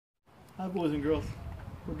Hi, boys and girls.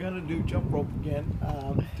 We're gonna do jump rope again.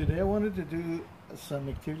 Today I wanted to do some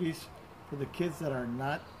activities for the kids that are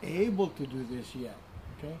not able to do this yet.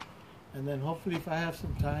 Okay, and then hopefully, if I have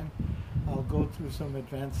some time, I'll go through some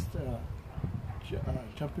advanced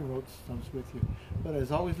jumping rope systems with you. But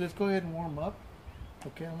as always, let's go ahead and warm up.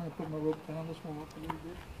 Okay, I'm gonna put my rope down. Let's warm up a little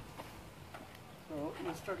bit. So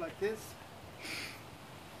let's start like this.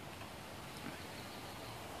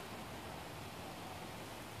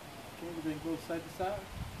 Okay, then go side to side.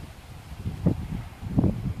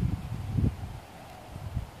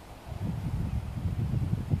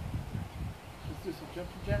 Let's do some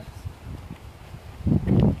jumping jacks.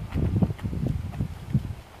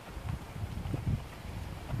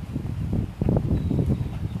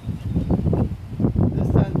 This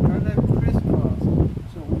time try that crisscross.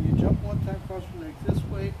 So when you jump one time, cross your legs this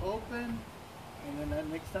way, open, and then that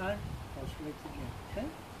next time, cross your legs again. Okay?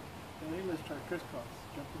 Okay, let's try crisscross,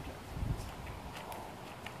 jumping jacks.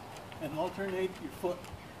 And alternate your foot.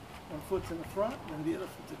 One foot's in the front, and the other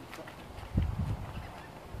foot's in the front.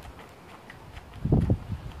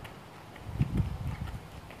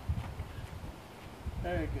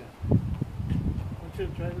 Very good. I want you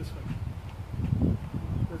to try this one.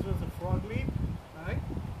 This one's a frog leap, right?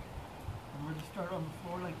 And we're going to start on the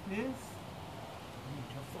floor like this. And you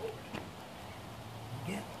jump forward.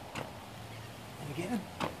 Again. And again.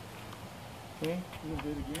 Okay, we're going to do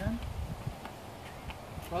it again.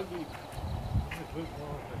 Frog leap.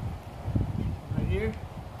 Right here.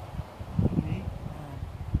 Okay.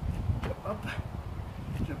 Jump up.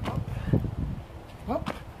 Jump up. Jump up.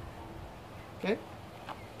 Okay.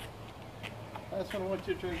 Last one, I want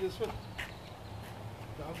you to try this one.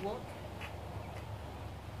 Dog walk.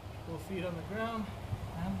 Both feet on the ground,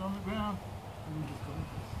 hands on the ground, and then just go like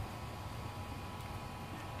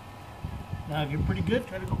this. Now, if you're pretty good,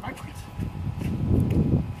 try to go backwards.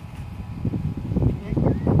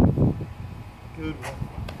 Good one.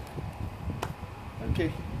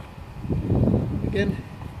 Okay. Again,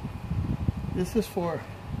 this is for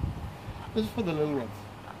the little ones.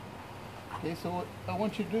 Okay, so what I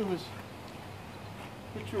want you to do is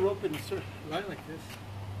put your rope in a certain line like this.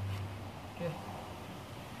 Okay.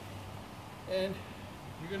 And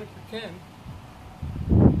you're gonna pretend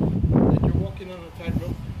that you're walking on a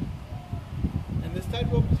tightrope. And this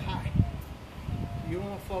tightrope is high. You don't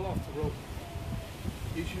want to fall off the rope.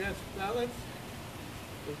 Use your hands for balance.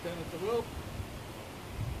 Look down at the rope.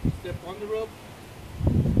 Step on the rope.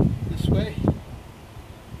 This way.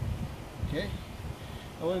 Okay.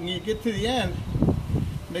 And when you get to the end,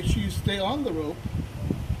 make sure you stay on the rope.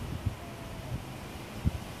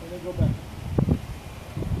 And then go back.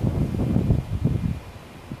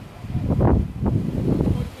 I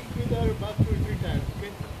want you to do that about 2 or 3 times,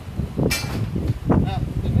 okay? Now,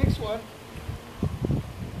 the next one,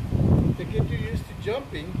 to get you used to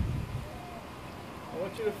jumping, I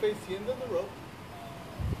want you to face the end of the rope.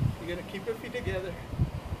 You're going to keep your feet together.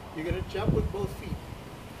 You're going to jump with both feet.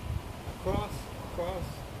 Across, across,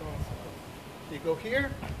 across. You go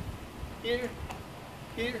here, here,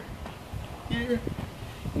 here, here.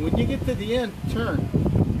 And when you get to the end, turn.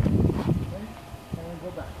 Okay? And then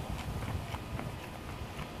go back.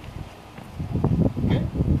 Okay?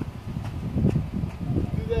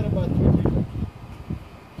 Do that about 2 or 3 times.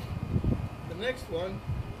 The next one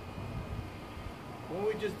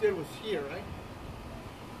we just did was here, right?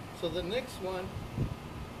 So the next one,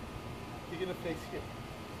 you're going to face here.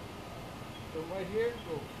 So right here,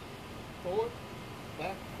 go forward,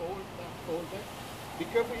 back, back. Be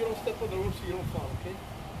careful you don't step on the rope so you don't fall, okay?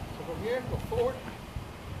 So from here, go forward,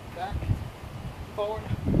 back, forward,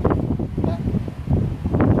 back,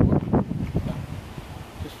 forward, back.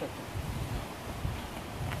 Just like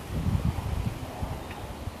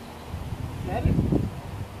that. Got it?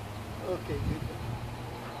 Okay, good.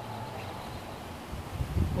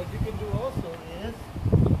 What you can do also is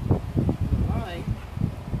the line.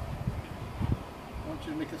 I want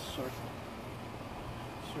you to make a circle.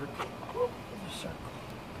 Circle. Oh, there's a circle.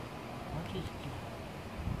 I want you to do.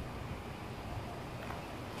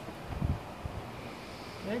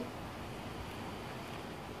 Okay.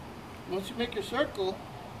 Once you make your circle,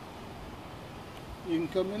 you can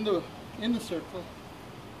come in the circle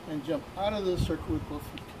and jump out of the circle with both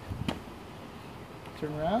feet.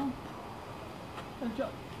 Turn around and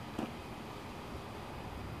jump.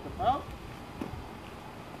 Jump out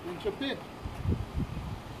and jump in.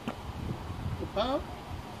 Jump out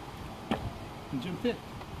and jump in.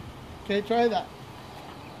 Okay, try that.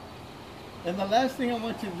 And the last thing I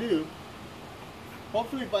want you to do,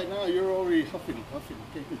 hopefully by now you're already huffing and puffing,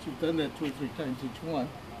 okay, because you've done that 2 or 3 times each one.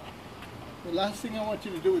 The last thing I want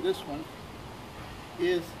you to do with this one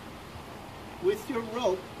is with your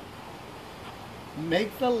rope,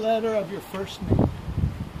 make the letter of your first name.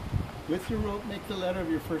 With your rope, make the letter of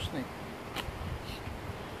your first name.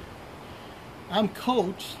 I'm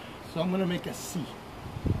Coach, so I'm going to make a C.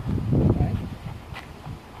 Alright?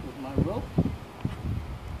 With my rope.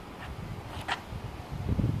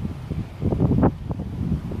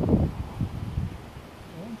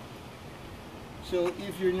 Okay. So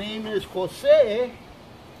if your name is Jose,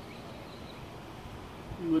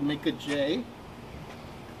 you would make a J.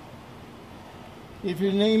 If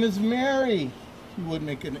your name is Mary, you would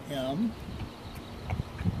make an M,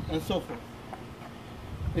 and so forth.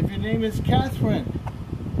 If your name is Catherine,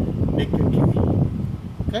 make a K.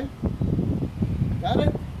 Okay? Got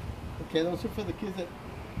it? Okay, those are for the kids that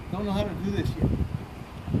don't know how to do this yet.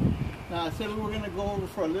 Now, I said we were going to go over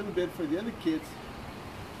for a little bit for the other kids.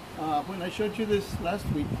 When I showed you this last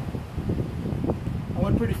week, I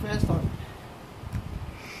went pretty fast on it.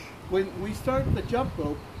 When we start the jump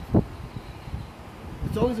rope,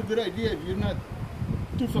 it's always a good idea, if you're not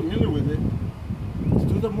too familiar with it, is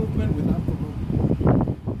do the movement without the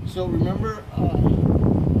rope. So remember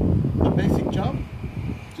the basic jump,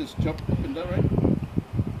 just jump up and down,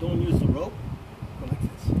 right? Don't use the rope, go like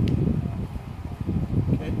this.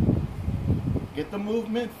 Okay? Get the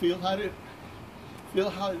movement, feel how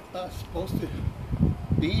it's supposed to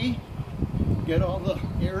be, get all the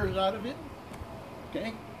errors out of it.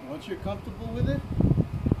 Okay? Once you're comfortable with it,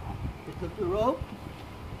 pick up the rope,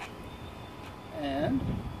 and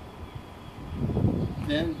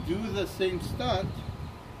then do the same stunt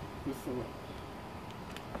with the rope.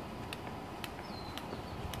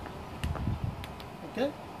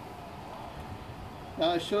 Okay?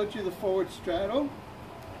 Now I showed you the forward straddle.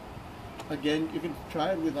 Again, you can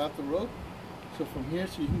try it without the rope. So from here,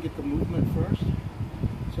 so you can get the movement first.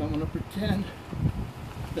 So I'm going to pretend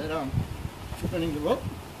that I'm turning the rope,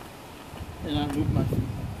 and I move my feet.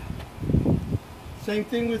 Same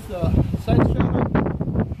thing with the side straddle.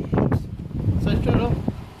 Oops. Side straddle.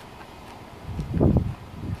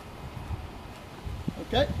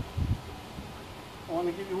 Okay. I want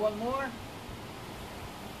to give you one more.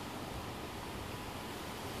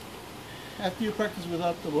 After you practice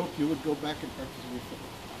without the rope, you would go back and practice with it.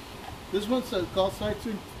 This one's called side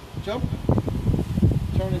swing jump.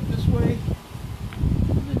 Turn it this way,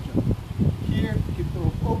 and then jump. Here, keep the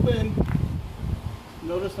rope open.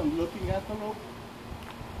 Notice I'm looking at the rope.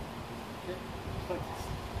 Okay, just like this.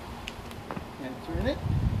 And turn it.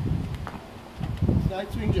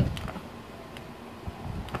 Side swing jump.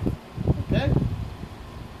 Okay?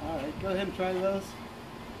 Alright, go ahead and try those.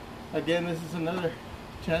 Again, this is another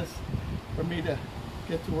chance for me to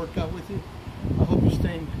get to work out with you. I hope you're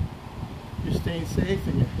staying safe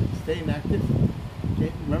and you're staying active.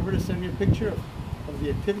 Okay, remember to send me a picture of the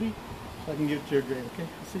activity so I can give it to your grade. Okay,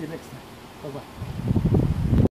 I'll see you next time. Bye-bye.